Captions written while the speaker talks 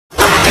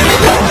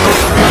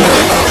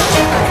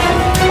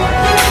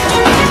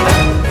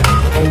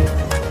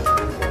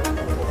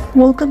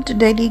Welcome to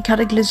Daily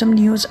Cataclysm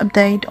News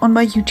Update on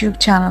my YouTube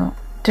channel.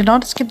 Do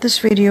not skip this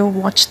video,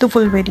 watch the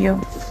full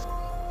video.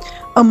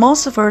 A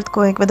massive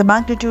earthquake with a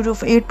magnitude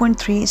of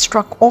 8.3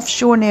 struck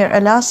offshore near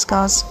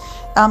Alaska's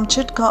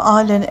Amchitka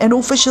Island, and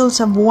officials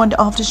have warned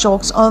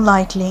aftershocks are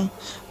likely.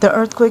 The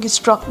earthquake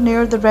struck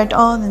near the Red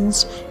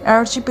Islands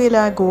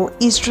archipelago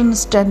Eastern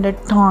Standard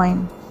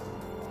Time.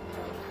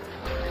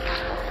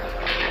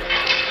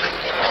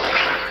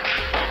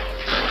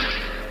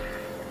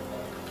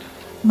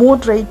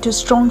 Moderate to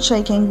strong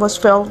shaking was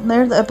felt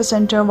near the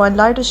epicenter, while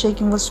lighter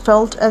shaking was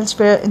felt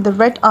elsewhere in the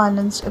Red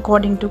Islands,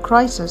 according to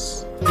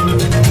Crisis.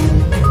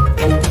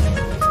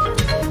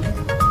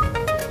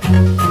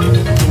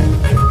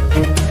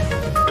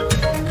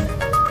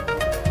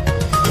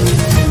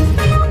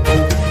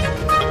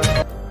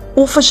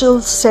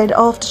 Officials said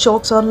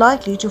aftershocks are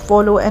likely to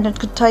follow, and it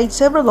could take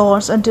several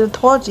hours until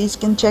authorities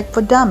can check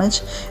for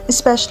damage,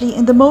 especially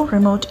in the more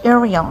remote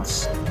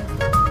areas.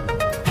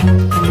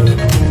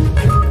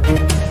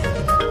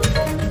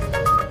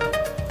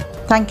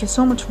 Thank you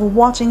so much for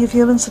watching. If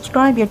you haven't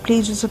subscribed yet,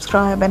 please do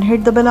subscribe and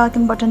hit the bell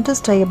icon button to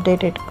stay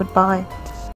updated. Goodbye.